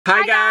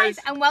Hi guys,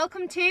 and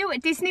welcome to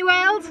Disney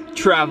World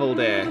Travel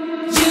Day. You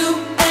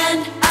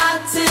and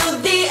I till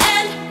the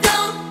end,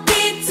 don't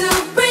need to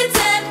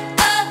pretend.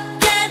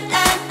 Again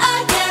and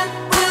again,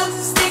 we'll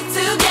stick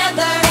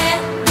together.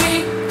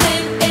 Everything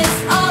is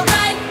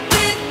alright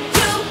with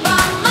you by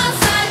my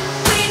side.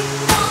 We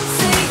won't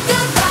say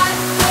goodbye,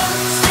 we'll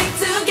stick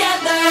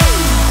together.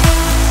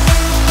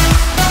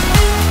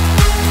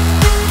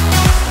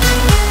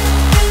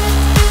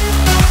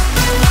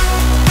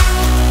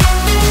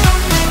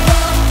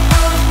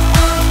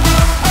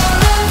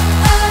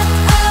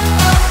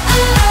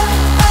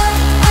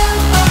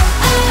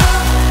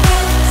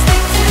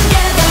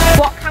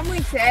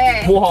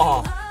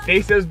 Whoa,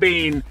 this has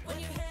been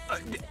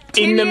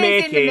in the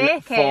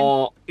making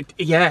for,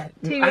 yeah,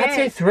 2 years. I'd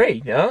say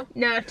 3, no?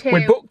 No, 2.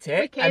 We booked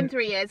it. We came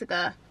 3 years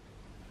ago.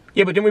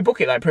 Yeah, but didn't we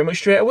book it like pretty much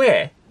straight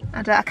away?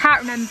 I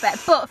can't remember,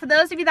 but for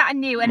those of you that are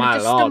new and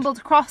have just stumbled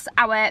across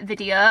our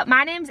video,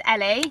 my name's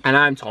Ellie. And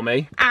I'm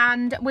Tommy.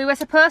 And we were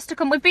supposed to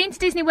come, we've been to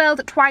Disney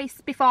World twice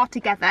before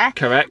together.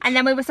 Correct. And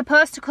then we were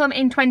supposed to come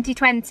in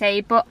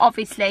 2020, but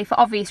obviously, for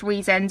obvious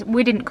reasons,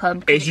 we didn't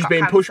come. It's just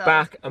been pushed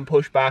back and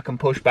pushed back and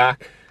pushed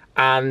back.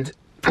 And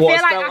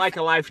what felt like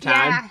a lifetime.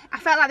 Yeah, I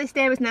felt like this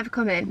day was never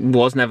coming.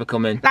 Was never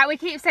coming. Like we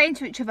keep saying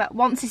to each other,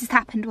 once this has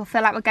happened, we'll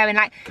feel like we're going.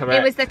 Like, correct.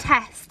 It was the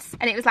tests,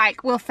 and it was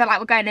like, we'll feel like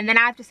we're going. And then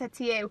I've just said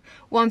to you,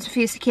 once we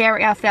feel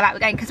security, I'll feel like we're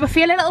going. Because we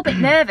feel a little bit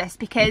nervous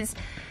because,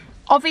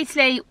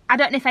 obviously, I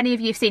don't know if any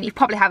of you have seen, you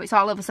probably have, it's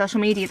all over social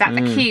media, that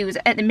the queues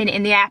at the minute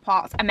in the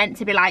airports are meant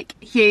to be, like,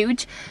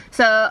 huge.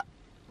 So,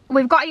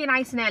 we've got here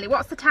nice and early.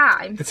 What's the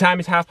time? The time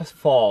is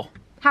 4:30.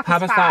 Half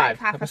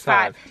past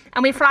five.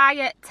 And we fly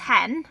at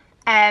 10.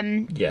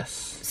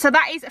 Yes. So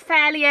that is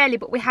fairly early,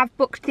 but we have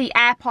booked the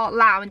airport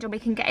lounge and we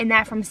can get in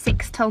there from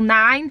 6 till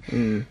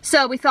 9.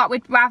 So we thought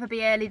we'd rather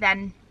be early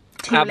than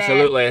too late.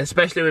 Absolutely,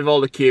 especially with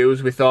all the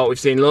queues. We thought, we've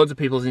seen loads of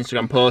people's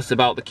Instagram posts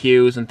about the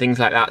queues and things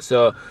like that,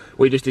 so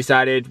we just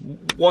decided,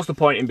 what's the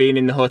point in being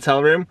in the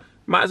hotel room?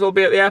 Might as well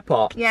be at the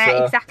airport.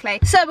 Yeah, exactly.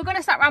 So we're going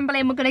to start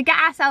rambling, we're going to get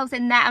ourselves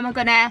in there and we're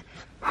going to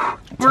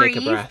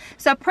breathe.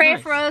 So pray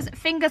for us,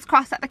 fingers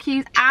crossed that the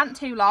queues aren't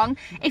too long.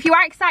 If you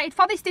are excited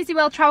for this Disney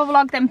World travel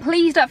vlog, then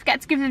please don't forget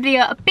to give the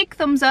video a big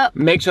thumbs up.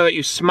 Make sure that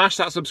you smash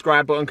that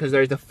subscribe button because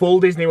there is the full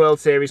Disney World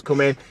series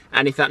coming,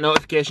 and if that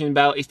notification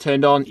bell is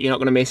turned on, you're not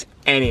going to miss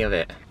any of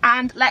it.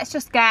 And let's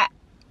just get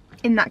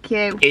in that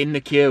queue. In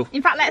the queue.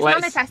 In fact, let's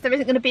manifest there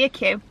isn't going to be a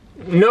queue.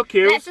 No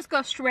queue. Let's just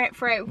go straight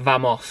through.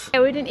 Vamos.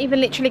 We didn't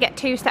even literally get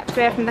 2 steps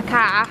away from the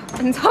car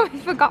and Tommy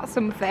forgot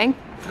something.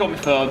 Forgot my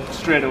phone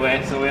straight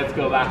away, so we had to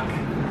go back.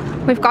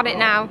 We've got it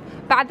now.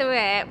 By the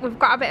way, we've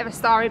got a bit of a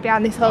story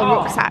behind this whole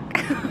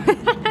rucksack.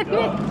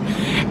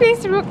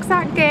 This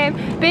rucksack game.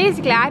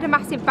 Basically, I had a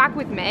massive bag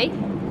with me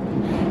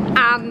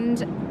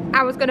and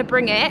I was going to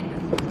bring it,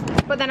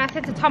 but then I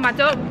said to Tom, I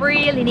don't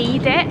really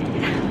need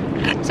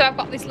it. So I've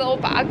got this little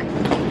bag.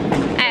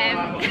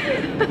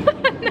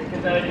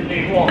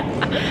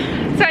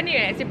 So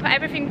anyways, we put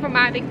everything from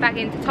my big bag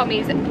into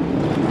Tommy's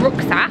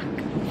rucksack,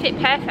 fit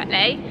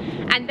perfectly,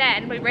 and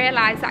then we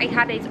realised that he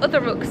had his other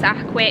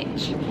rucksack,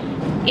 which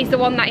is the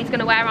one that he's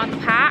going to wear on the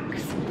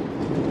parks.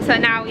 So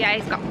now, yeah,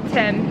 he's got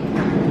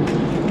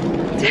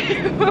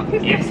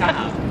Yes, I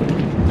have.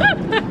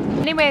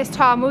 Anyways,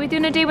 Tom, are we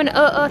going to do an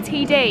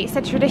OOTD? It's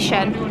a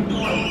tradition.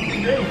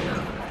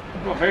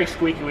 I've got very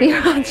squeaky wheel. You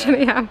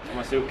actually have.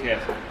 My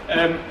suitcase.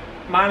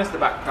 Minus the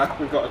backpack,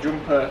 we've got a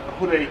jumper, a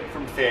hoodie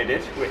from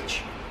Faded,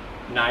 which,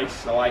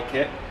 nice, I like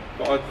it.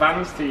 Got a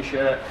Vans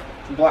t-shirt,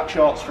 some black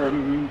shorts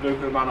from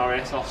Luca Man or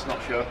ASOS, not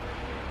sure.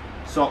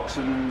 Socks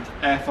and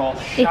Air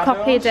Force Shadows. He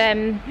copied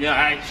yeah,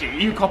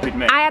 actually, you copied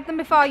me. I had them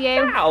before you.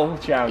 Ow,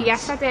 chance.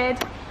 Yes, I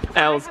did.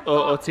 L's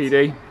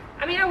OOTD.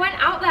 I mean, I went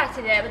out there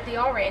today with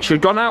the orange. Should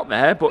have gone out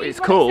there, but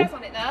it's cool. It says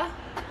on it though.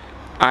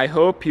 I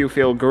hope you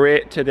feel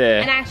great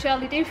today. And I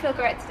surely do feel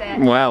great today.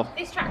 Well.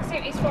 This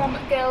tracksuit is from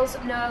Girls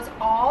Knows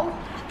All,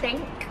 I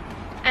think.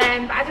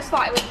 But I just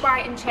thought it was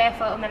bright and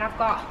cheerful, and then I've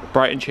got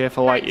bright and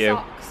cheerful like you.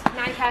 Socks,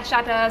 Nike Air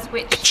Shadows,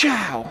 which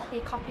Ciao. He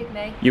copied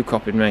me. You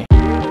copied me.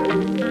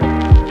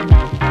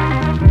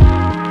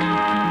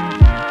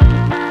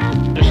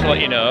 Just to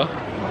let you know,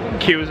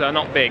 queues are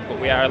not big, but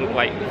we are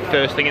like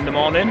first thing in the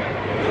morning.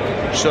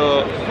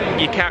 So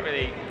you can't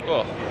really,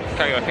 can't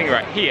get my finger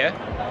right. Here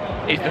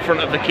is the front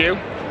of the queue.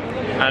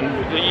 And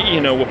you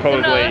know, we're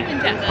probably... They're not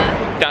opened yet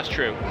though. That's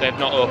true, they've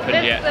not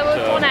opened yet. There was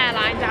one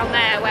airline down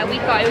there where we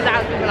thought it was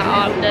out, and we were like,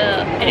 oh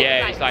no. And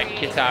yeah, it's like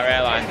Qatar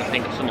Airlines, I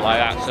think, or something like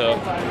that. So,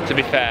 to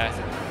be fair...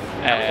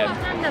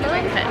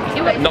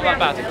 not that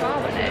bad.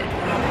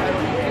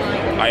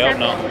 I hope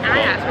not.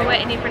 We're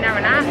waiting here for an hour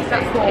and a half, so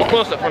that's cool. We're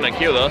close to the front of the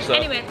queue though, so...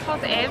 Anyway,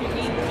 positive.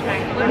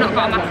 We've not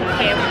got a massive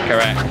queue.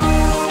 Correct.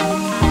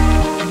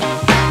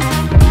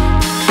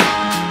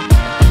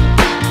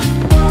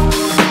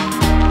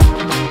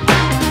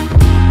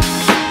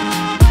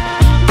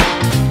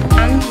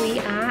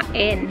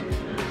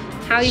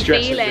 How are you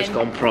Stress feeling? has just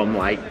gone from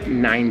like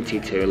 90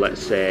 to,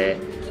 let's say,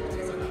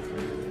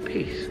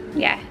 peace.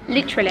 Yeah,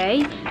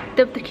 literally,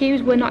 the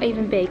queues were not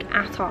even big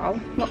at all.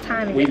 What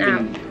time is it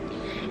now?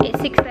 It's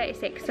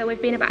 6:36, so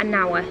we've been about an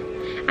hour,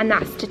 and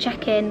that's to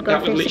check in,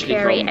 go through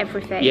security,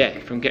 everything. Yeah,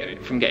 from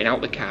getting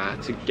out the car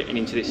to getting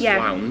into this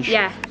lounge.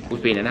 Yeah.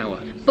 We've been an hour.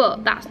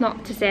 But that's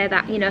not to say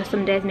that, you know,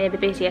 some days may be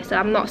busier, so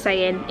I'm not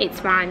saying it's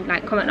fine,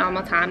 like come at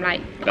normal time,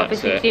 like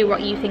obviously do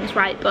what you think's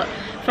right, but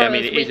for us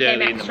we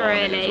came extra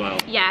early.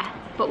 Yeah,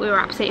 but we were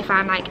absolutely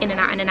fine, like in and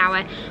out in an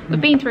hour.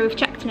 We've been through, we've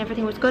checked and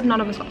everything was good,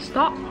 none of us got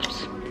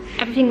stopped.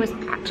 Everything was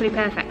actually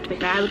perfect, to be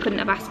fair. We couldn't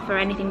have asked for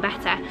anything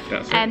better.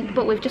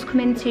 But we've just come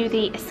into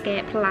the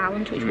Escape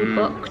Lounge, which we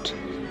booked.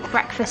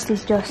 Breakfast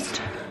is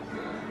just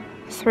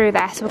through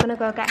there, so we're gonna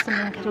go get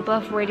something because we're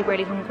both really,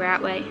 really hungry,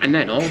 aren't we? And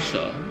then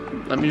also,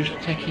 let me just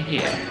take you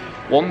here.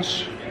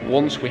 Once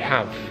we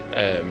have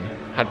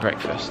had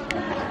breakfast,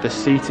 there's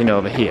seating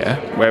over here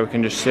where we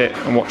can just sit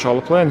and watch all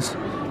the planes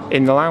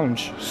in the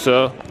lounge.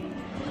 So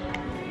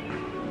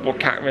we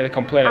can't really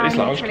complain at this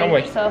lounge, can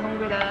we? I'm so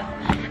hungry though.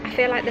 I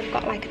feel like they've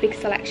got like a big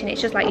selection.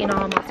 It's just like your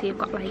normal, so you've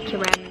got like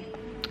your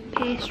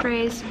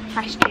pastries,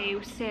 fresh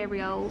juice,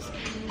 cereals,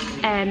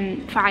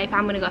 fry up.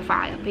 I'm gonna go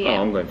fry up here.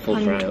 Oh, I'm going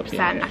full fry up.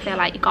 Yeah. I feel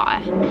like you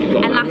gotta.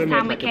 And last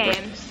time we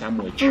came,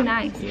 oh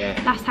nice.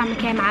 Yeah. Last time we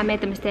came, I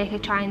made the mistake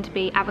of trying to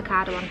be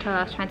avocado on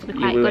toast, trying to be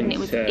quite good, and it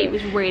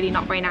was really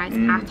not very nice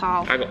at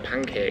all. I got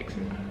pancakes.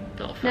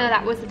 No,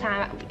 that was the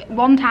time.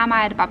 One time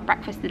I had a bad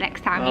breakfast. The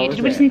next time, we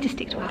just need to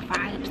stick to our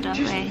fry-ups, don't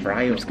we?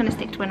 I'm just gonna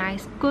stick to a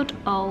nice, good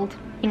old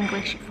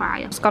English fry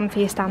up. It's gone for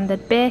your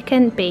standard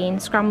bacon,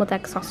 beans, scrambled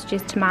egg,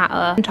 sausages,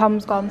 tomato. And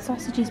Tom's gone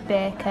sausages,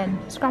 bacon,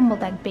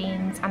 scrambled egg,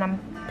 beans, and I'm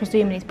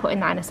presuming he's putting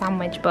that in a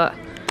sandwich. But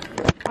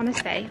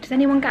honestly, does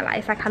anyone get that?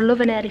 It's like I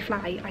love an early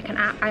flight. Like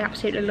I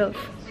absolutely love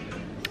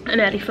an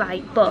early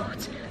flight,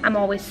 but I'm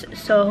always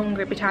so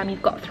hungry every time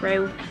you've got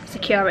through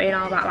security and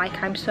all that.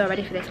 Like I'm so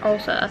ready for this.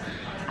 Also,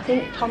 I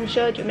think Tom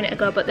showed you a minute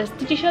ago, but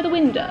did you show the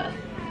window?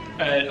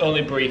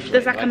 Only briefly.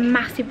 There's like a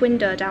massive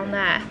window down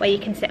there where you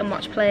can sit and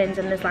watch planes,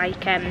 and there's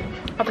like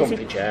obviously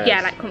comfy chairs.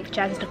 Yeah, like comfy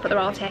chairs and stuff, but they're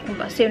all taken.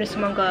 But as soon as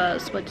someone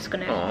goes, we're just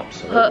gonna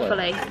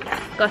hopefully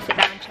go sit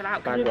down and chill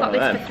out, because we've got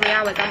this for 3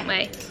 hours, haven't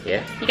we?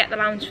 Yeah. You get the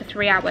lounge for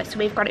 3 hours, so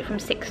we've got it from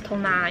 6 till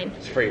 9.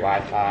 It's free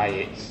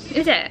Wi-Fi.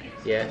 Is it?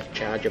 Yeah,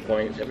 charger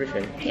points,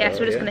 everything. Yeah, so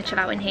we're just gonna chill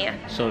out in here.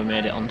 So we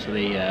made it onto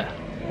the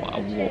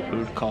what we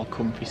would call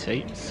comfy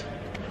seats.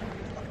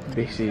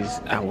 This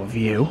is our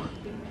view.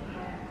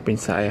 Been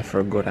sat here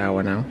for a good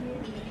hour now.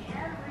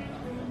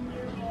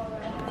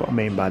 What I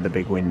mean by the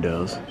big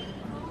windows.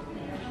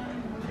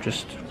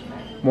 Just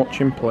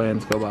watching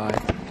planes go by.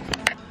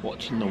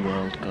 Watching the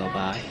world go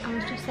by. I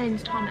was just saying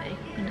to Tommy,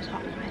 I'm going to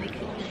talk really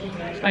quickly.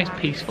 It's nice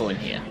peaceful in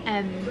here.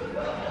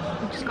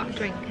 We've just got a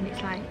drink, and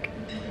it's like,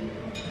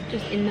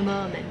 just in the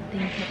moment,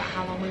 thinking about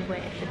how long we've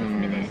waited for this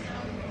minute.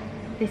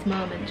 This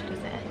moment, does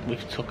it?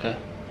 We've took a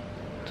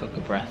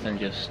breath and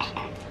just...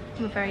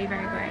 We're very,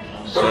 very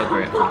grateful. So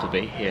grateful to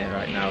be here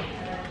right now.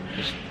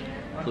 Just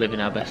living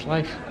our best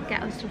life.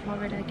 Get us to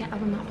Florida, get us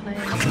on that plane.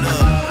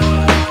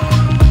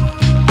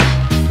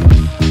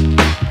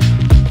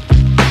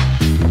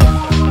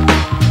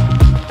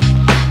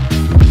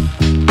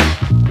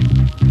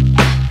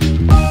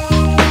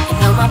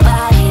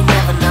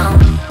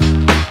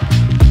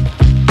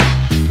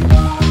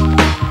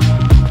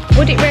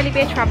 Would it really be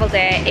a travel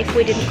day if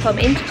we didn't come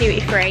into duty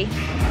free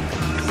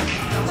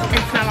and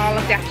smell all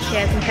of the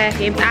aftershaves and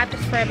perfumes? I've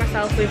just sprayed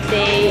myself with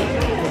the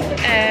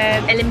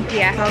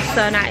Olympia. It smells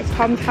so nice.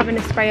 Tom's having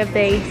a spray of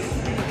the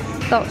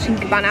Dolce &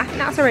 Gabbana. I think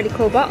that's a really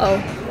cool bottle.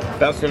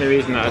 That's the only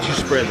reason that I just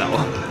sprayed that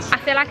one. I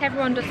feel like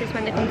everyone does this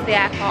when they come to the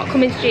airport.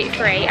 Come into duty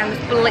free and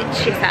just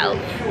blitz yourself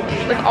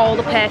with all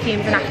the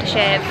perfumes and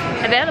aftershave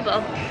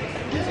available.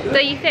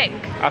 Do you think?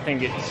 I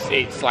think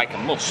it's like a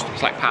must.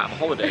 It's like part of a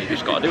holiday. You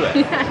just got to do it.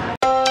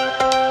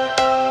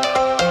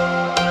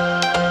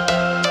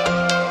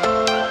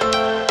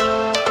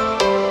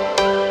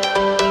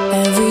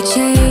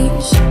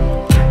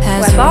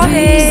 We're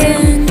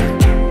boarding.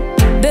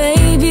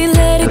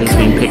 She's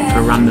been picked for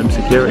a random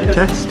security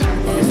test.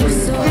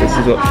 This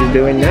is what she's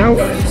doing now.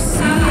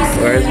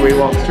 Whereas we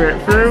walk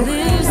straight through.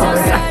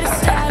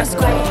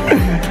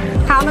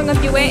 How long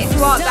have you waited to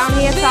walk down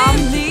here, Tom?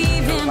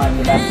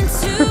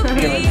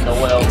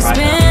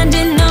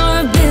 Expanding our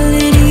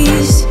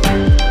abilities.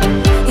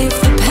 If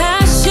the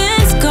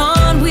passion's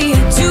gone, we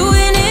are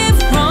doing it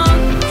wrong.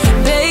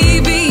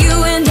 Baby, you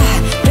and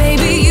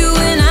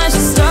I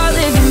should start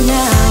living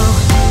now.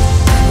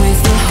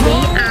 With the whole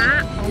We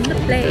are on the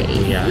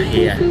plane.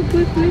 Yeah.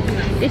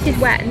 This is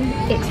when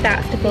it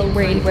starts to feel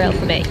really real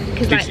for me,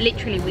 because like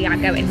literally we are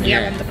going. We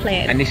are on the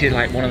plane. And this is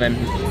like one of them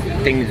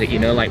things that, you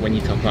know, like when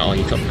you talk about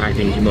your top 5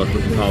 things you're most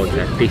looking forward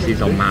to. This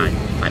is on mine,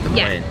 like the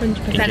plane.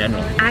 100%. In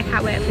general. I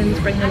can't wait for them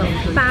to bring the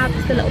little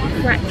fabs, the little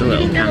preps. The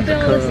little They'll be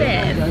all the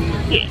same.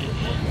 Yeah.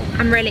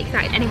 I'm really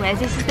excited. Anyways,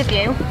 this is the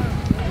view.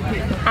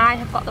 I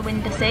have got the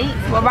window seat.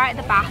 We're right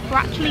at the back. We're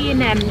actually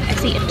in a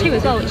seat of 2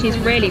 as well, which is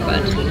really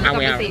good. And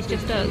obviously it's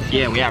just us.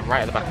 Yeah, we are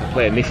right at the back of the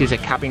plane. This is a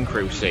cabin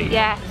crew seat.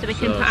 Yeah, so we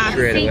can put our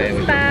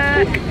seats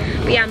back.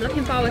 But yeah, I'm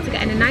looking forward to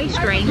getting a nice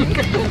drink.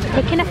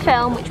 Picking a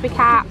film, which we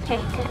can't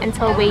pick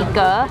until we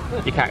go.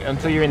 You can't,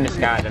 until you're in the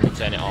sky, then you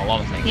turn it all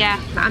on, I think.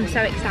 Yeah, but I'm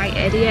so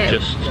excited. Are you?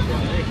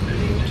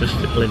 Just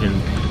living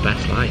the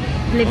best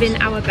life. Living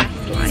our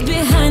best life.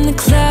 Behind the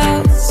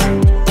clouds,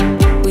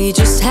 we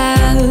just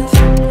have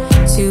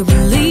to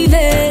believe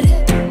it,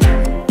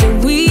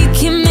 that we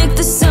can make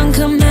the sun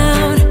come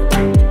out.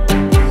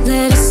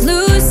 Let us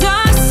lose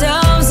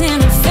ourselves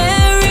in a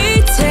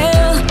fairy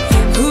tale.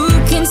 Who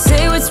can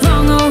say what's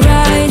wrong or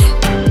right?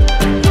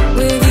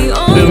 We're the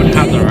only Food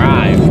has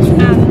arrived.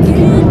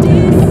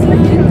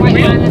 White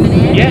wine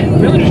lemonade. Yeah,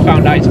 we only just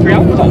found out it's free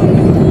alcohol.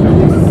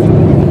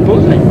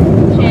 Buzzing.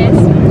 Cheers.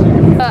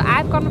 So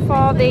I've gone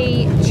for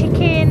the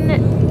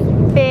chicken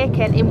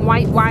bacon in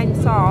white wine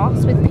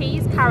sauce with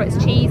peas, carrots,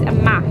 cheese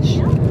and mash.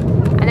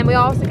 And then we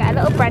also get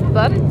a little bread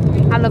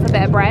bun. I love a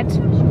bit of bread.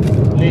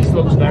 This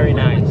looks very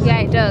nice.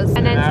 Yeah, it does.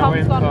 And then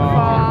Tom's gone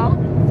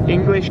for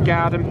English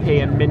garden pea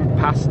and mint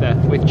pasta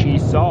with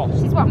cheese sauce.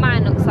 this is what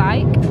mine looks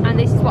like, and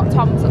this is what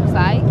Tom's looks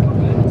like.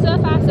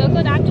 So far so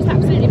good. I'm just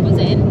absolutely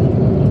buzzing.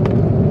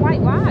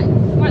 White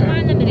wine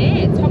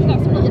lemonade. Tom's got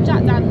some little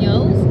Jack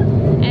Daniels.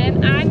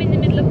 I'm in the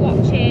middle of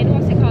watching,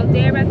 what's it called,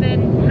 Dear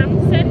Evan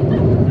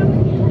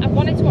Hansen. I've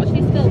wanted to watch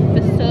this film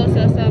for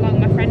so long.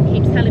 My friend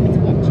keeps telling me to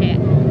watch it,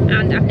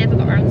 and I've never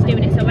got around to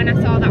doing it. So when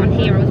I saw that on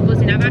here, I was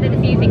buzzing. I've added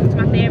a few things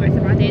to my favourites.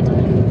 I've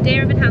added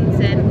Dear Evan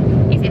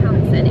Hansen. Is it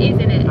Hansen?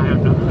 Isn't it? I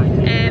have no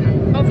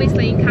idea.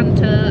 Obviously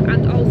Encanto,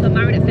 and also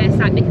Married at First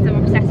Sight because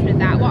I'm obsessed with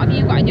that. What have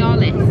you got on your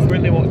list?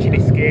 Currently watching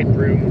Escape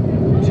Room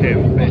 2,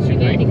 What's your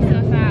basically. verdict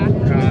so far?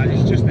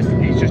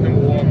 It's just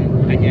number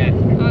 1 again.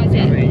 Oh, is it?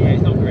 Yeah,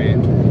 it's not great.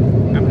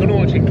 I'm gonna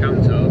watch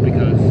Encanto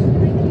because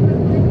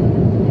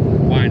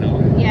why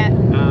not? Yeah.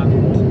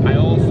 And I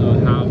also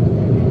have,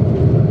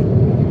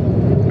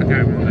 I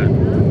can't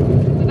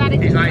remember. We've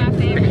added It's to like our the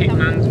favourites.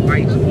 Hitman's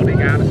Wife's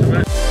Bodyguard or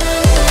something.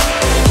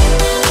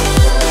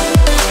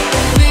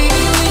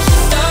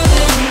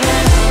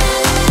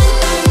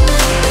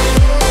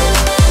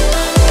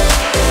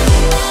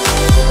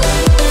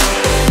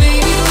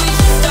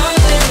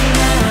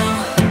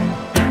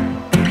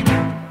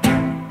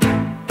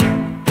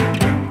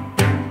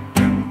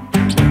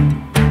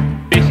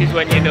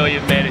 When you know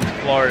you've made it to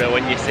Florida,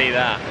 when you see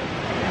that.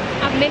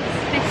 I've missed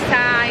this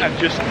time. I've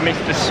just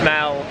missed the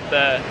smell,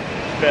 the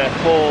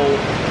whole,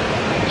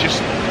 just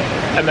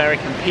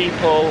American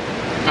people.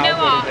 You know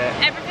How what? good is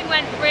it? Everything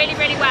went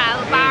really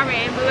well,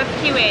 barring we were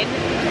queuing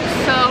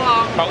so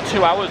long. About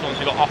 2 hours once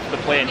we got off the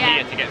plane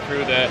Yeah. here to get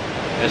through the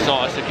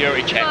sort of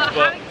security checks.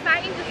 But how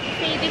exciting just to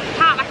see this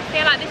part. Like, I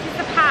feel like this is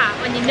the part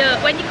when you know,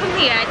 when you come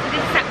here to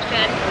this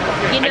section,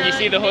 you know. And you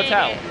see the made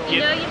hotel. it.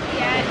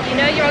 You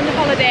know you're on the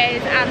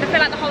holidays, and I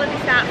feel like the holiday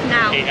starts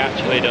now. It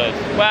actually does.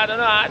 Well, I don't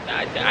know,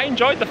 I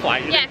enjoyed the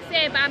flight. Yeah,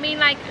 same, but I mean,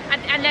 like, I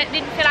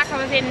didn't feel like I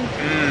was in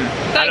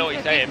I know what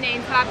you're saying. Disney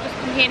until I've just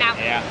come here now.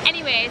 Yeah.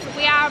 Anyways,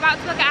 we are about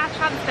to look at our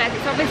transfers.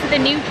 It's obviously the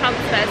new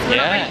transfers, so we're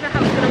not Yeah. really sure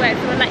how it's going to work,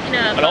 so we'll let you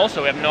know. And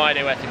also we have no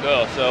idea where to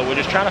go, so we're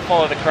just trying to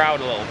follow the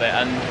crowd a little bit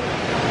and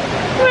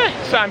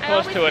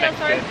signpost to an I always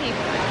feel sorry for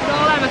people. Because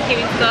all I'm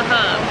queuing to go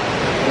home.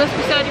 It must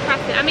be so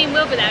depressing. I mean,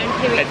 we'll be there in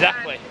 2 weeks.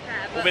 Exactly. Time,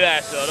 We'll be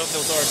there, so don't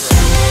feel sorry for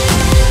us.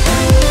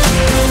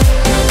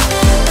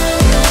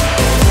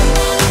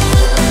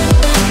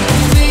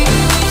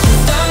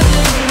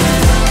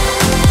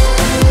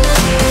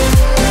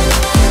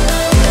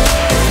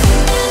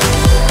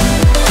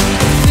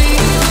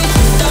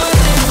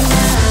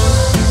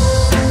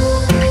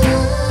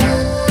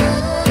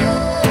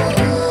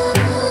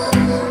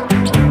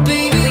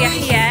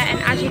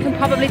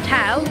 Probably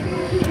tell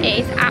it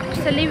is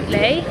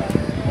absolutely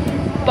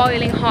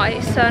boiling hot.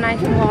 It's so nice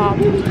and warm.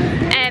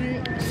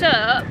 So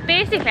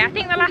basically, I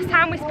think the last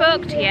time we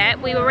spoke to you,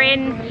 we were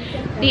in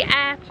the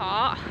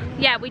airport.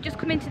 Yeah, we just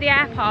come into the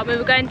airport. We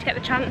were going to get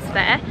the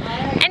transfer.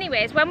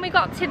 Anyways, when we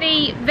got to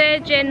the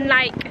Virgin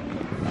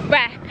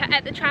rep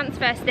at the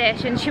transfer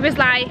station, she was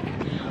like,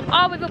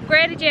 "Oh, we've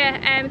upgraded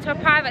you to a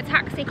private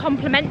taxi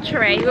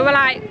complimentary." We were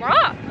like,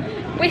 "What?"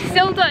 We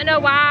still don't know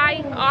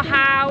why or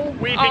how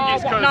We or think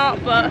it's whatnot,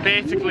 because but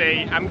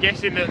basically I'm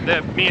guessing that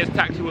the Mia's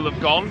taxi will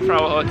have gone for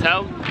our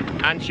hotel,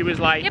 and she was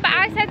like, yeah, but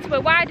I said to her,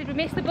 "Why did we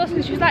miss the bus?"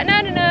 And she was like,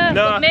 "No."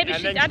 But maybe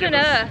and she, then I don't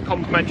gave us know.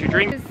 complimentary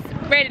drink. It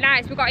was really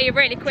nice. We got here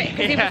really quick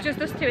because it was just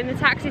us two in the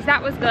taxis.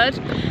 That was good.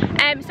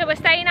 So we're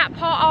staying at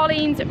Port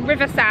Orleans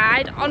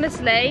Riverside.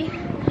 Honestly,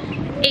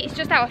 it's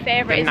just our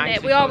favourite, isn't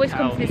it? We always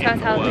come to this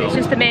hotel because it's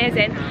just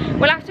amazing.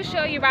 We'll have to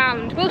show you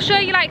around. We'll show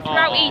you like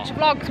throughout each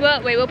vlogs,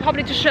 won't we? We'll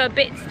probably just show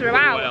bits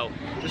throughout. Well,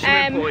 the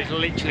swimming pool is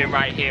literally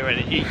right here, and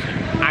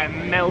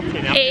I'm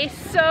melting. It is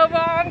so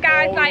warm,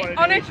 guys. Like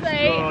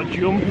honestly,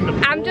 jump in the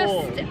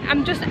pool.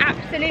 I'm just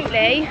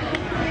absolutely.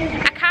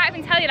 I can't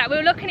even tell you that. We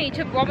were looking at each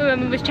other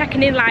when we was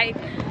checking in. Like,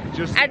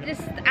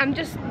 I'm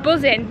just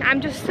buzzing.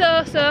 I'm just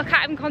so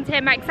can't even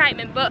contain my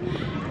excitement. But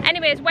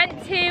Anyways,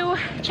 went to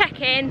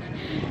check in,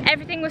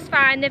 everything was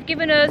fine. They've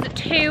given us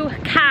 2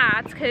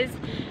 cards because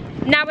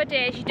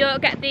nowadays you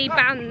don't get the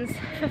bands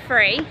for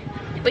free,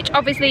 which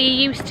obviously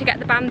you used to get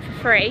the band for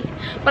free.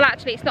 Well,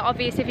 actually it's not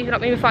obvious if you've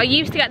not been before. You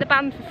used to get the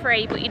band for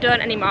free, but you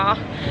don't anymore.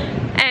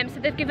 So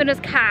they've given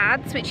us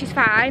cards, which is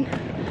fine.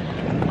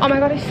 Oh my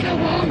god, it's so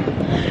warm.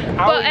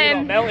 But I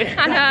know,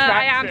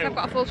 I am, so I've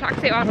got a full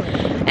tracksuit on.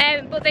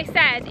 But they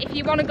said if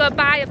you want to go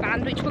buy a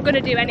band, which we're going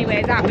to do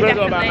anyways, aren't we? We're going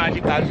to go buy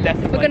magic bands,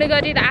 definitely. We're going to go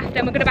do that after,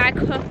 and we're going to buy a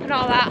cup and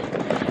all that.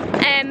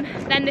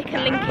 Then they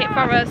can link it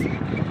for us.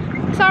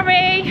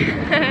 Sorry.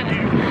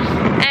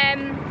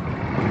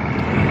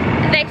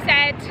 They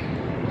said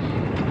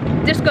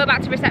just go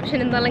back to reception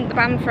and they'll link the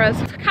band for us.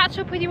 Catch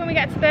up with you when we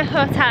get to the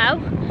hotel,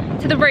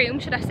 to the room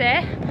should I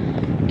say.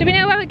 Do we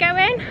know where we're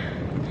going?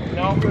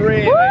 Not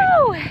really.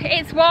 Woo!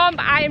 It's warm,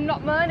 but I am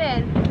not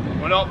moaning.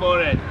 We're not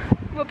moaning.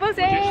 We're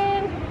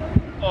buzzing.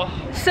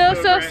 So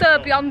So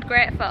beyond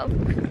grateful.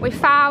 We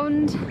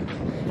found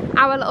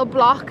our little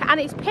block and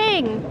it's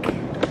pink.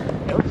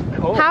 It looks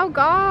cool. How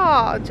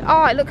god.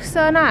 Oh, it looks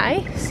so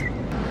nice.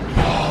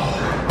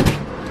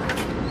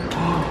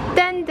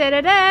 Dun, dun,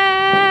 dun, dun.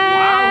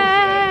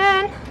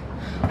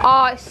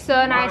 Oh, it's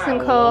so nice and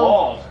cool.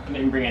 I didn't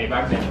even bring any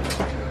bags in.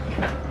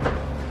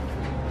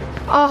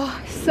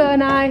 Oh, it's so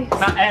nice.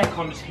 That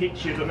aircon just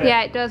hits you, doesn't it?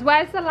 Yeah, it does.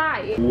 Where's the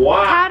light?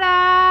 Wow.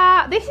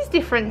 Ta-da! This is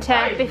different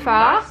to before.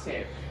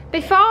 Massive.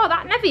 Before,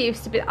 that never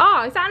used to be.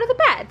 Oh, is that another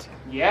bed?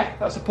 Yeah,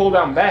 that's a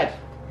pull-down bed.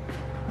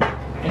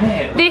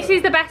 Yeah. This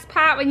is the best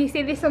part when you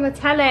see this on the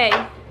telly.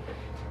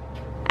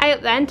 Hey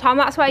up then, Tom,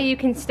 that's where you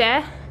can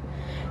stay.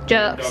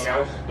 Jokes.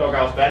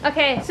 Doghouse bed.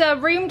 Okay, so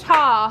room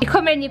tour. You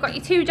come in, you've got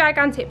your 2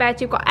 gigantic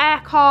beds, you've got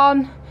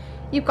aircon,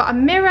 you've got a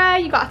mirror,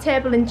 you've got a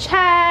table and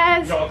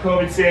chairs. You've got a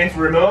COVID safe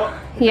remote.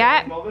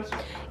 Yeah.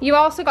 You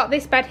also got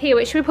this bed here,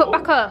 which should we put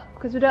back up?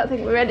 Because we don't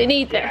think we really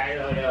need this.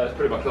 Yeah, let's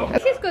put it back up.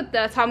 This is good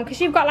though, Tom, because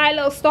you've got like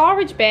little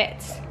storage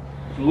bits.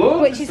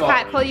 Loads Which is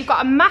quite cool. You've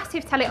got a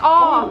massive telly.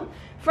 Oh,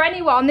 for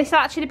anyone, this will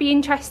actually be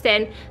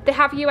interesting. They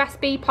have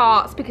USB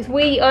ports because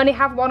we only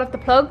have one of the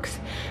plugs,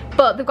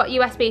 but they've got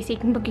USB so you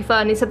can plug your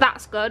phone in, so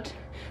that's good.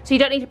 So you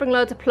don't need to bring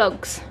loads of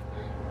plugs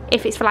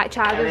if it's for like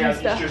chargers and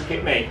stuff. Just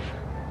hit me.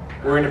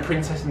 We're in a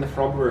Princess and the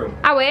Frog room.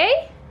 Are we?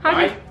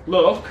 Right,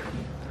 look.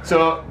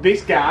 So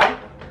this guy,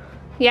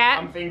 Yeah.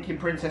 I'm thinking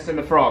Princess and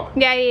the Frog.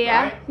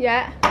 Yeah. Right?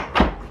 Yeah.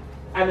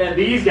 And then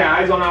these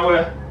guys on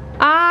our...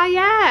 Ah,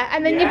 yeah.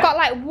 And then Yeah. you've got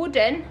like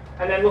wooden.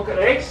 And then look at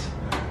this.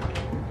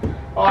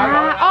 Oh, hang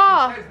on, it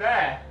actually says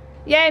there.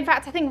 Yeah, in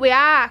fact, I think we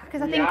are,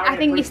 because Yeah, I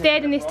think you Princess stayed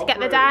and in the this to Frog get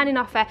the room. dining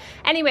offer.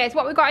 Anyways,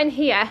 what we've got in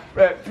here?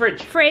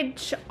 Fridge.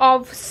 Fridge,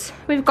 ovs.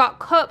 We've got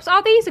cups.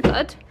 Oh, these are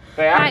good.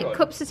 They are Like good.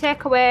 cups to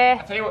take away. I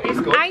tell you what is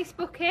good. Ice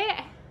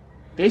bucket.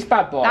 This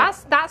bad boy.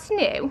 That's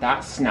new.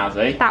 That's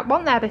snazzy. That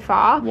wasn't there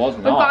before. Was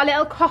We've not. got a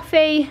little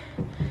coffee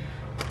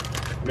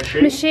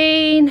Machine.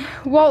 machine.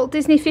 Walt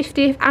Disney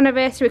 50th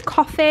anniversary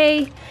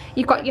coffee.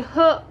 You've got your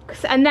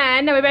hooks, and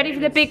then are we ready for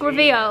the big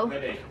reveal?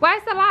 Ready.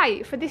 Where's the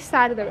light for this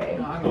side of the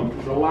room? Hang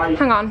on, the light.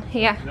 Hang on,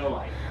 here. No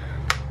light.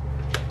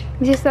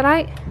 Is this the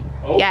light?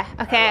 Oh, Yeah,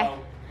 okay. hello.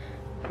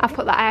 I've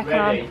put that aircon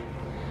Ready. on.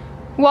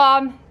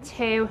 1,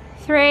 2,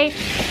 3.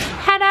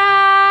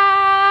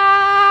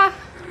 Ta-da!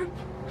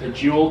 The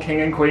dual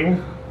king and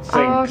queen sinks.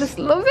 Oh, just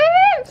love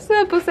it.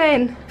 So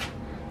buzzing.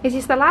 Is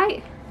this the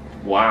light?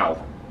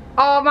 Wow.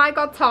 Oh my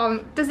god,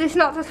 Tom, does this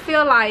not just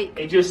feel like...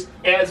 It's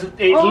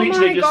Oh literally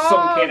my just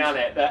sunk in, God. hasn't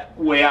it, that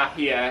we are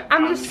here.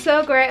 I'm and just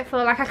so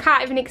grateful. Like, I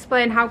can't even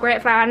explain how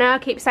grateful I am. I know I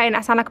keep saying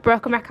I sound like a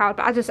broken record,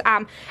 but I just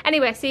am.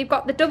 Anyway, so you've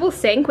got the double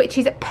sink, which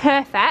is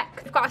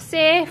perfect. We've got a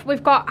safe,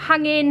 we've got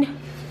hanging...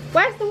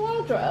 Where's the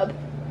wardrobe?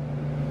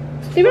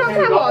 Did we not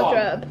have a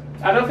wardrobe?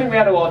 I don't think we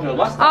had a wardrobe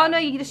last time. Oh no,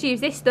 you can just use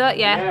this, don't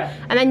you? Yeah.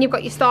 And then you've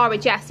got your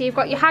storage, yeah. So you've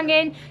got your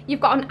hanging, you've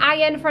got an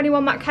iron for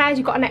anyone that cares,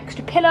 you've got an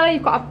extra pillow,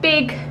 you've got a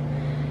big...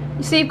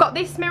 So you've got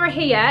this mirror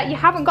here, you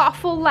haven't got a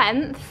full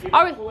length. You've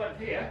got full length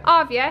here. Oh,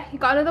 have you? You've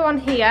got another one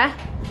here.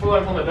 Full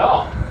length on the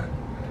door.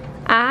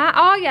 Ah,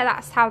 oh yeah,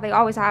 that's how they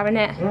always are,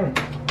 innit? And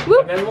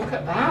Whoop. then look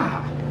at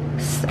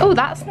that. Oh,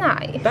 that's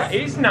nice. That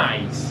is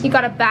nice. You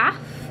got a bath.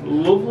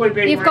 Lovely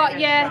big You've got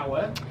rain your-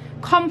 shower.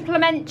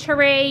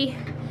 Complimentary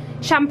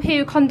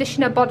shampoo,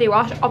 conditioner, body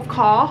wash, of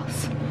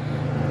course.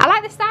 I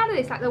like the style of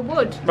this, like the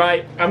wood.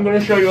 Right, I'm going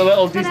to show you a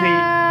little Disney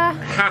Ta-da.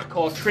 hack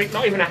or trick.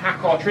 Not even a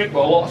hack or trick,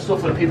 but a lot of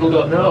stuff that people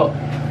don't know.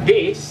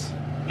 This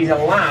is a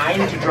line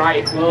to dry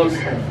your clothes.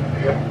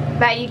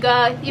 There you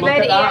go. You Look made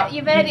at it. that.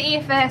 You made it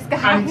here first,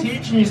 guys. I'm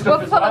teaching you stuff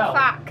We're as full well. of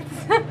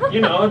facts.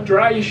 You know,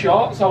 dry your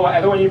shorts or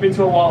whatever when you've been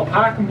to a water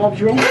park and Bob's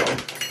your uncle.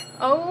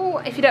 Oh,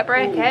 if you don't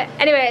break it.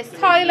 Anyways,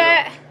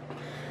 toilet.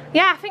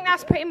 Yeah, I think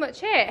that's pretty much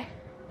it.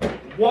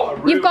 What a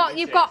room You've got,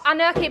 this I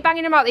know I keep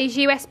banging about these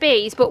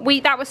USBs, but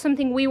that was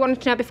something we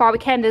wanted to know before we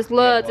came. There's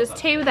loads. Yeah, There's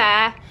 2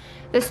 there.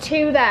 There's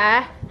 2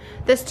 there.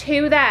 There's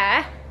 2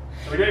 there.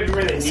 We don't even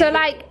really need So it.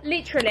 like,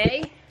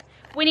 literally,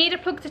 we need a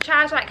plug to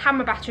charge like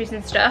camera batteries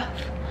and stuff.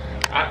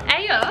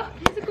 Hey up,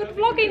 it's a good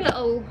vlogging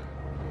little...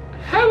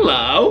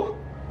 Hello.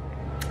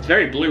 It's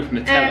very blue from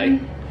the telly.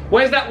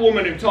 Where's that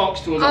woman who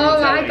talks to us on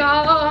the telly? Oh my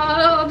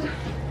god.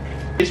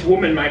 This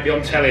woman might be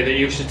on telly that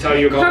used to tell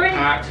you about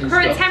parks and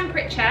current stuff.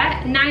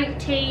 temperature,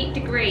 90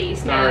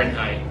 degrees.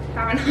 Fahrenheit.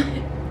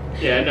 Fahrenheit.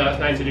 Yeah, no, it's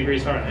 90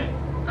 degrees Fahrenheit.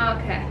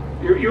 Okay.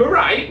 You were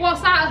right.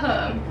 What's that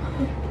at home?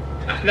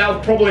 That'll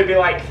probably be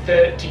like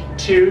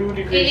 32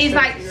 degrees. It is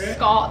like centigrade.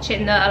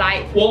 scorching though,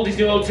 like. Walt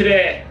Disney World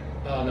today.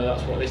 Oh no,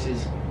 that's what this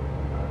is.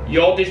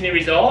 Your Disney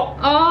Resort.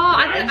 Oh,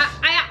 Nice.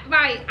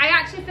 right. I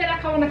actually feel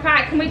like I want to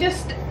cry. Can we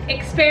just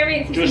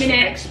experience this Just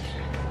minute?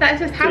 Let's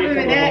just have a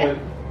minute.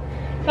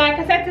 Like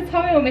I said to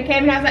Tommy when we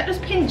came in, I was like,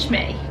 just pinch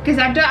me, because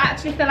I don't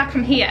actually feel like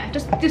I'm here.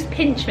 Just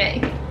pinch me.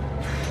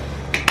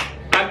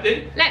 Do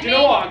you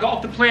know what? I got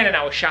off the plane and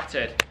I was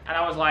shattered, and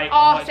I was like,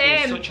 oh it's been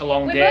same. such a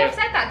long We day. both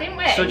said that, didn't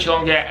we? Such a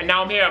long day, and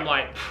now I'm here. I'm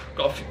like,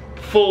 got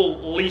a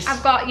full lease.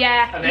 I've got,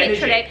 yeah,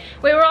 literally. Energy.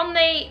 We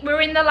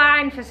were in the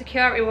line for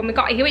security when we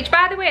got here, which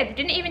by the way, they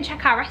didn't even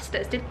check our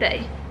resters, did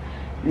they?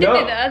 No.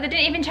 Did they though? They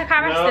didn't even check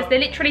our resters. They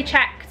literally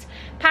checked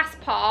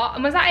passport,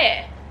 and was that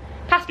it?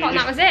 Passport, and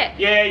that was it.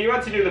 Yeah, you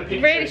had to do the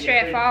picture. Really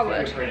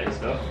straightforward.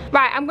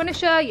 Right, I'm going to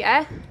show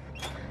you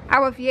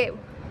our view.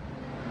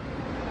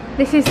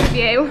 This is the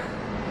view.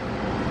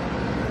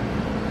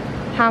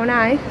 How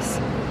nice.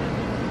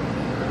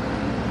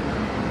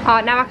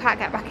 Oh, now I can't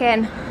get back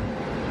in.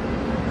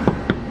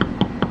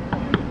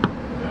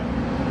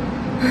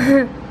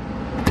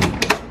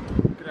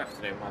 Good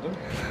afternoon, madam.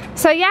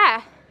 So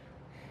yeah,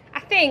 I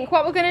think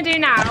what we're going to do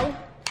now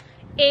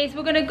is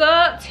we're going to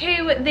go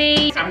to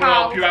the... I'm going to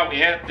help you out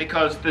here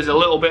because there's a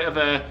little bit of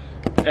a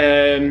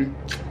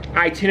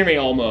itinerary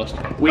almost.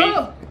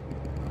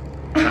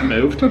 That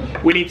moved.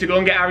 We need to go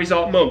and get our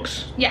resort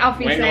mugs. Yeah,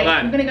 obviously. We're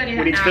going to go do that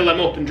We need to now. fill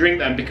them up and drink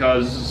them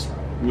because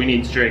we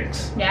need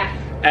drinks.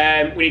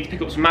 Yeah. We need to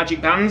pick up some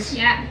magic bands.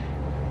 Yeah.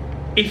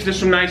 If there's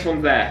some nice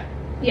ones there.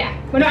 Yeah.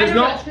 We're not in a there's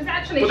rush because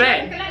actually, but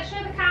then- let's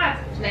show the cards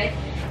actually.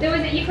 There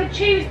was, you could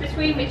choose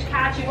between which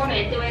cards you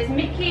wanted. There was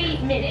Mickey,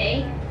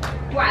 Minnie,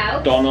 what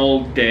else?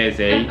 Donald,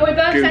 Daisy, We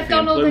both Goofy said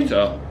Donald and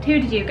Pluto. and... Who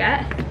did you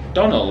get?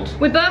 Donald.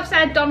 We both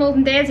said Donald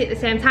and Daisy at the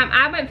same time.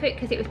 I went for it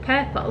because it was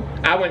purple.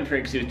 I went for it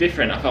because it was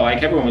different. I felt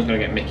like everyone was going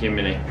to get Mickey and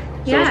Minnie. So I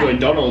was Yeah. going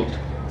Donald.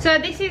 So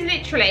this is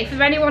literally,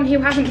 for anyone who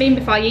hasn't been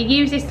before, you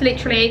use this to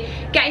literally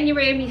get in your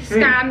room, you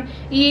scan.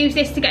 You use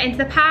this to get into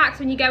the parks.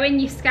 When you go in,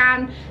 you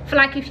scan. For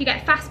like if you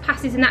get fast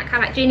passes and that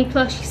kind of like Genie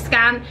Plus, you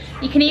scan.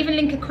 You can even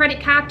link a credit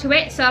card to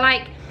it. So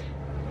like,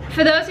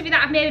 for those of you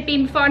that have maybe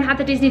been before and had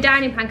the Disney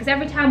dining plan, because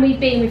every time we've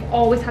been, we've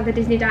always had the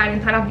Disney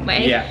dining plan, haven't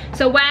we? Yeah.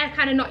 So we're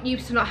kind of not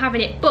used to not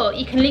having it, but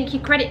you can link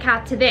your credit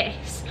card to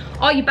this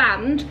or your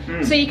band.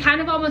 So you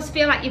kind of almost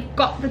feel like you've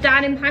got the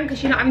dining plan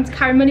because you're not having to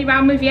carry money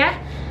around with you.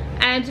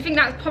 So I think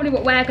that's probably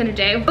what we're going to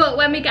do. But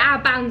when we get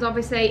our bands,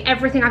 obviously,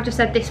 everything I've just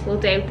said this will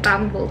do, the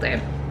band will do.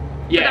 Yeah,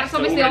 But that's so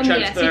obviously we're on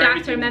gonna here, so you transfer don't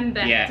have to everything. remember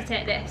Yeah. to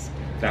take this.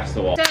 That's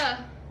the one. So,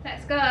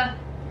 let's go.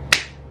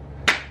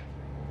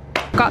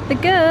 Got the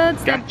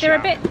goods. Gotcha. They're a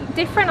bit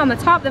different on the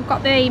top. They've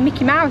got the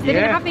Mickey Mouse. They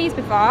didn't Yeah. have these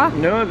before.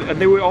 No,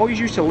 they were always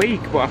used to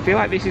leak, but I feel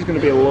like this is going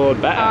to be a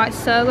load better. Oh, it's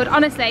so good.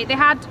 Honestly, they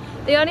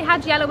only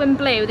had yellow and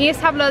blue. They used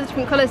to have loads of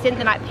different colours, didn't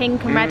they? Like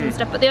pink and red and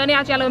stuff. But they only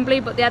had yellow and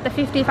blue. But they had the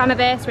 50th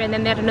anniversary, and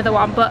then they had another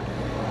one. But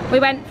I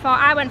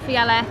went for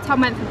yellow.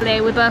 Tom went for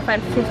blue. We both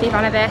went for 50th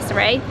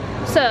anniversary.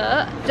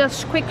 So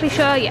just quickly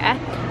show you.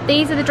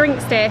 These are the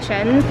drink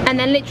stations, and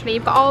then literally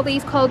you've got all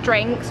these cold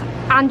drinks,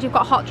 and you've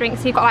got hot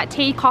drinks. So you've got like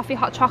tea, coffee,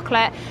 hot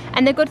chocolate.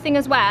 And the good thing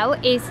as well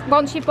is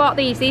once you've bought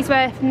these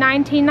were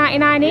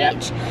 $19.99 Yep.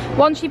 each.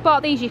 Once you've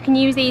bought these, you can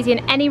use these in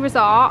any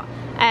resort.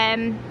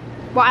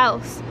 What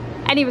else?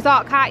 Any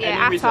resort, can't you?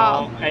 Any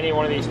resort, any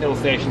one of these hill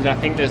stations, I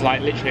think there's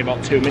like literally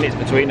about 2 minutes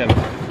between them.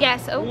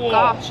 Yes, oh Whoa.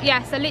 gosh.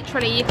 Yeah, so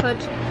literally you could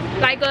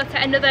like go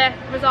to another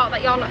resort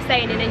that you're not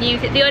staying in and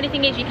use it. The only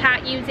thing is you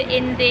can't use it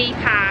in the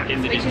park,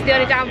 which is the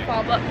only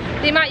downfall. But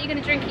the amount you're going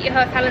to drink at your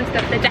hotel and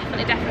stuff, they're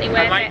definitely worth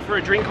And like it. for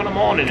a drink on a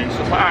morning and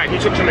stuff like that, if you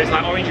took something, it's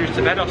like orange juice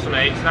to bed or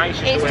something, it's nice.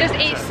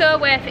 It's so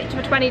worth it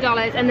for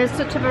 $20, and there's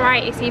such a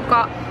variety. So you've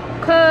got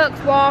Cokes,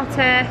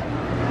 water,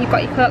 you've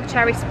got your Coke,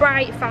 Cherry,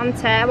 Sprite,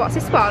 Fanta, what's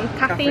this one?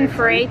 Caffeine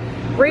free,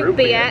 root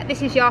beer.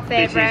 This is your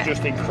favourite. This is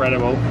just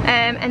incredible.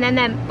 And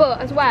then but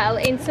as well,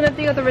 in some of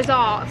the other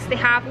resorts, they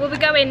have, we'll be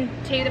going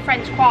to the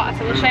French Quarter,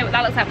 so we'll show you what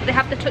that looks like, but they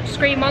have the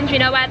touchscreen ones, you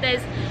know, where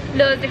there's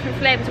loads of different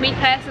flavours. We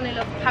personally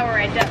love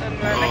Powerade, don't we,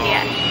 when we're over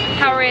here.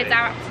 Powerades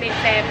are absolute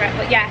favourite,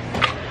 but yeah,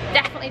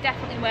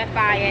 definitely worth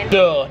buying.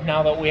 So,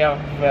 now that we have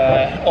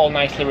all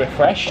nicely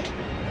refreshed,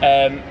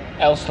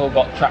 Elle still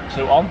got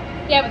tracksuit on.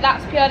 Yeah, but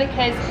that's purely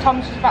because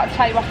Tom's just about to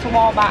tell you off to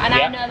Walmart, and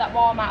Yeah. I know that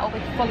Walmart will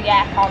be fully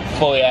aircon.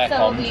 Fully aircon.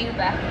 So will the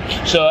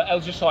Uber. So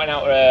Elle's just sorting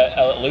out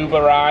a little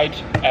Uber ride,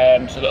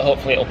 so that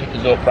hopefully it'll pick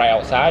us up right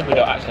outside. We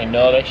don't actually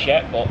know this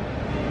yet, but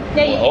Yeah,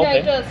 we're you know hoping.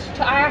 it does.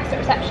 I asked at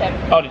reception.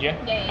 Oh, did you?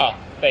 Yeah. Oh,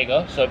 there you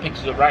go. So it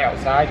picks us up right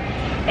outside.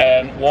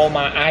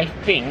 Walmart, I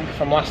think,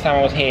 from last time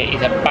I was here,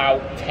 is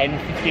about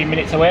 10-15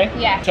 minutes away.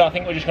 Yeah. So I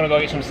think we're just going to go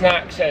get some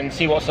snacks and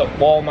see what's at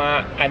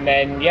Walmart, and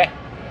then, yeah,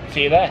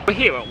 see you there. We're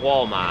here at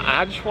Walmart, and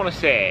I just want to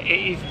say,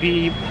 it is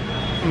the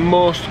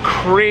most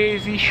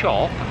crazy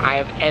shop I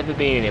have ever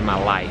been in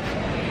my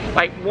life.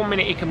 Like, one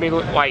minute you can be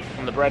like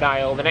on the bread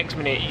aisle, the next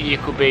minute you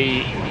could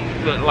be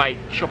like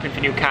shopping for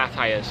new car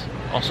tyres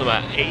or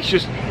something.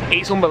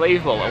 It's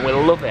unbelievable and we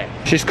love it.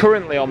 She's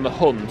currently on the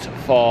hunt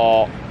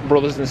for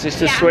brothers and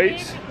sisters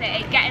sweets.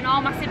 Getting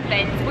all my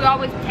siblings, we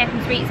always take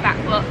them sweets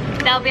back, but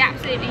they'll be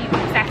absolutely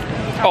obsessed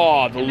with it.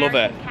 Oh, they'll love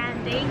it.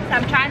 Candy. So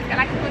I'm trying to get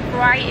like a good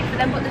variety for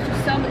them, but there's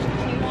just so much to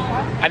choose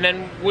from. And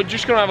then we're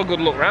just gonna have a good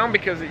look round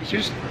because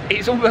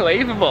it's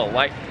unbelievable.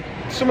 Like,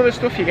 some of the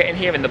stuff you get in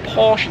here and the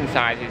portion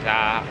sizes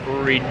are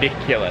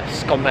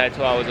ridiculous compared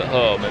to ours at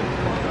home,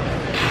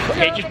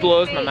 and it just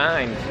blows my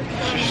mind.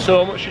 There's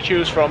so much to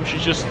choose from.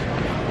 She's just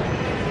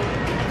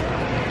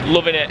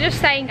loving it.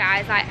 Just saying,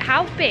 guys, like,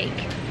 how big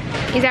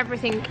is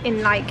everything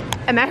in like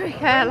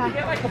America? Like, you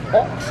get like a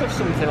box of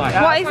something like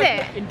that. What is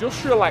like it?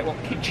 Industrial, like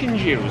what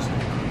kitchens use.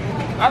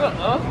 I don't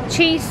know.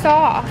 Cheese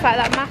sauce, like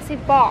that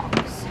massive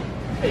box.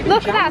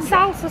 Look at that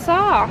salsa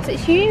sauce,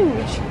 it's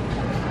huge.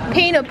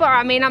 Peanut butter,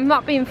 I mean, I'm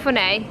not being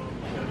funny.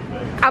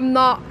 I'm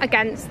not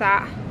against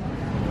that.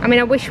 I mean,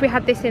 I wish we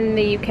had this in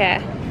the UK,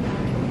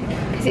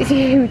 because it's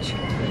huge.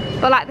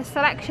 But like the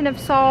selection of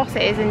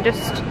sauces and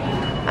just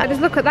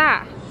look at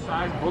that.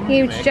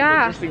 Huge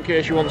jar. Just in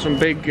case you want some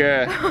big,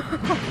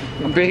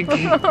 big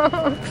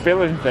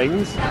filling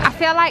things. I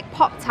feel like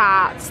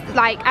Pop-Tarts,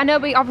 like, I know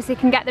we obviously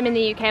can get them in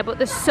the UK, but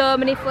there's so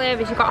many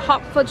flavours. You've got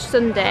hot fudge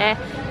sundae,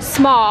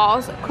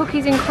 s'mores,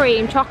 cookies and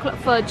cream, chocolate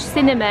fudge,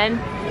 cinnamon,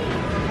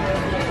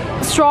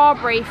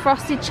 strawberry,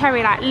 frosted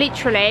cherry, like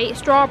literally,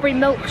 strawberry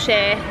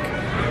milkshake.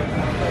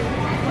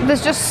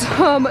 There's just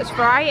so much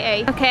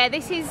variety. Okay,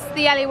 this is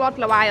the Ellie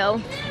Waddler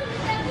aisle.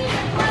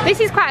 This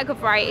is quite a good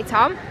variety,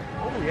 Tom.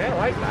 Oh yeah, I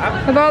like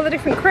that. Of all the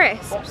different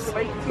crisps.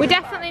 We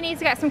definitely need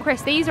to get some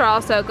crisps. These are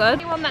also good.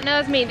 Anyone that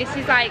knows me, this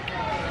is like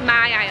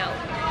my aisle.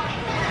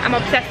 I'm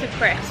obsessed with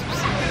crisps,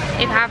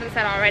 if I haven't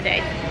said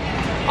already.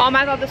 Oh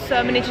my god, there's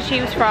so many to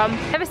choose from.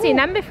 Never seen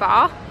them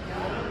before.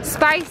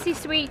 Spicy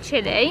sweet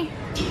chili.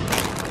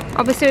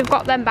 Obviously we've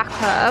got them back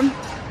home.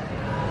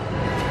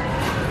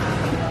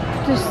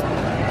 Just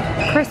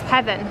crisp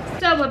heaven.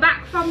 So we're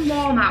back from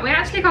Walmart. We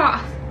actually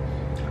got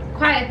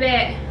quite a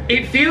bit.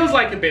 It feels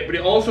like a bit, but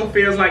it also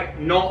feels like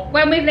not.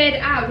 When we've laid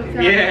it out, we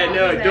feel Yeah, like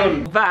no,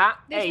 done. That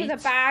This was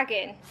a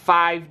bargain.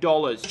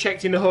 $5.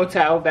 Checked in the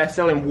hotel, they're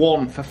selling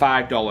one for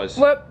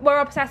 $5. We're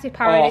obsessed with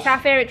Powerade. It's our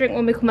favourite drink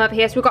when we come over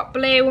here. So we've got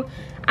blue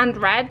and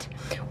red.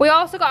 We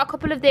also got a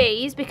couple of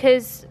these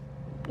because,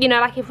 you know,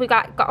 like if we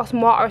got us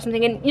some water or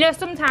something, and you know,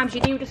 sometimes you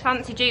do just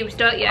fancy juice,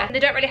 don't you? They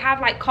don't really have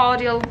like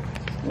cordial.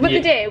 Well,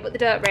 they do, but they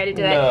don't really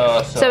do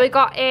it. So we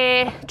got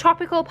a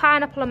tropical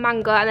pineapple and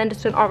mango, and then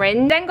just an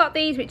orange. Then got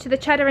these, which are the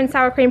cheddar and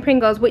sour cream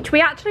Pringles, which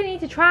we actually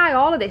need to try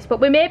all of this, but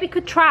we maybe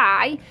could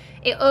try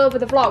it over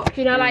the vlog,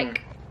 you know,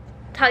 like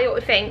tell you what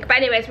we think. But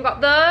anyways, we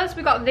got those,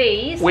 we got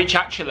these. Which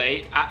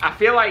actually, I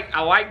feel like I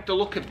like the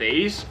look of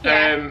these,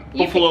 Yeah,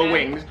 buffalo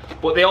wings,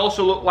 but they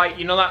also look like,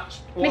 you know,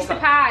 that's Mr.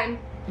 Pine.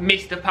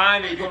 Mr.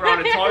 Pine that you put around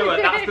a toilet.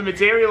 That's the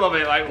material of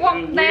it, like What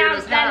they weird are,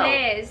 as hell.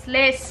 they're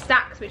Lay's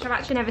stacks, which I've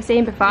actually never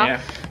seen before.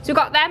 Yeah. So we've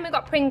got them, we've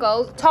got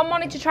Pringles. Tom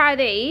wanted to try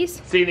these.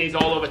 Seen these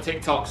all over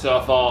TikTok, so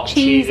I thought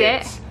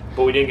Cheez-It.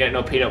 but we didn't get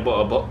no peanut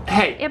butter. But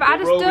hey, Yeah, but I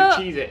just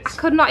don't. I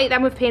could not eat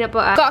them with peanut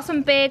butter. Got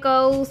some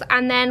bagels,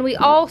 and then we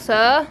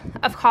also,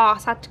 of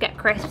course, had to get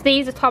crisps.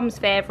 These are Tom's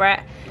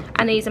favourite,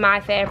 and these are my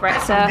favourite.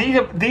 So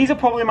these are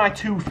probably my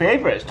two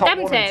favourites. Top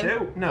Them 1 and two?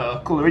 2.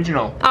 No, Cool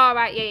Original. oh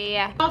right,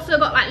 yeah. Also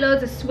got like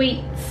loads of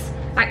sweets,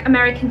 like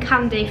American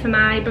candy for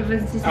my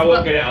brothers and sisters. I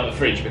won't get it out of the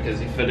fridge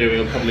because if I do,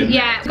 it'll probably.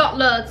 Yeah, we've got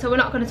loads, so we're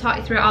not going to talk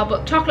you through it all,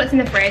 but chocolate's in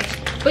the fridge.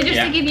 But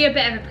just to give you a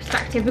bit of a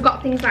perspective, we've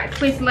got things like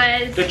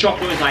Twizzlers. The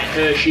chocolate is like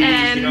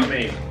Hershey's, you know what I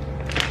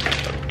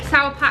mean?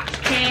 Sour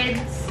Patch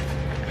Kids,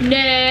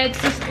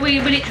 Nerds. We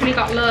literally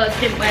got loads,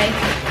 didn't we?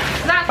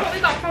 So that's what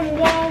we got from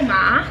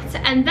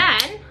Walmart, and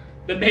then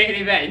The main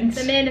event.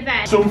 the main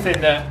event.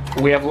 Something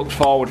that we have looked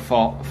forward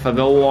for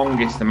the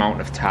longest amount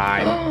of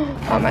time.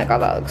 Oh my god,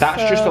 that looks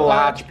That's so just a good.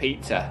 large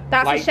pizza.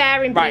 That's like, a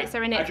sharing right,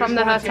 pizza in I it just from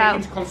the wanna take hotel.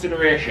 into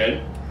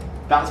consideration,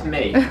 that's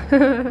me.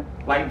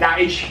 Like, that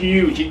is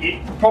huge.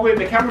 Probably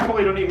the camera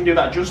probably don't even do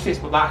that justice,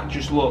 but that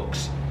just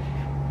looks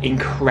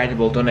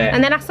incredible, doesn't it?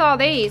 And then I saw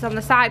these on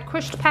the side,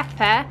 crushed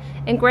pepper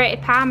and grated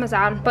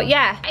parmesan. But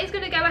yeah, it's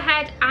going to go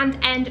ahead and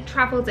end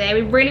travel day.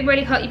 We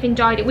really hope you've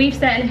enjoyed it. We've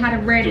certainly had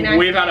a really nice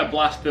We've had day. a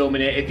blast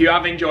filming it. If you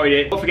have enjoyed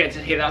it, don't forget to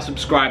hit that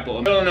subscribe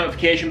button. Hit the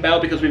notification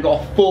bell because we've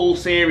got a full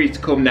series to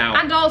come now.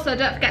 And also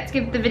don't forget to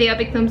give the video a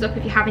big thumbs up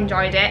if you have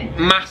enjoyed it.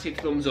 Massive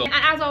thumbs up. And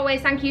as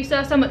always, thank you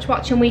so much for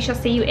watching. We shall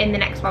see you in the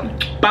next one.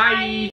 Bye.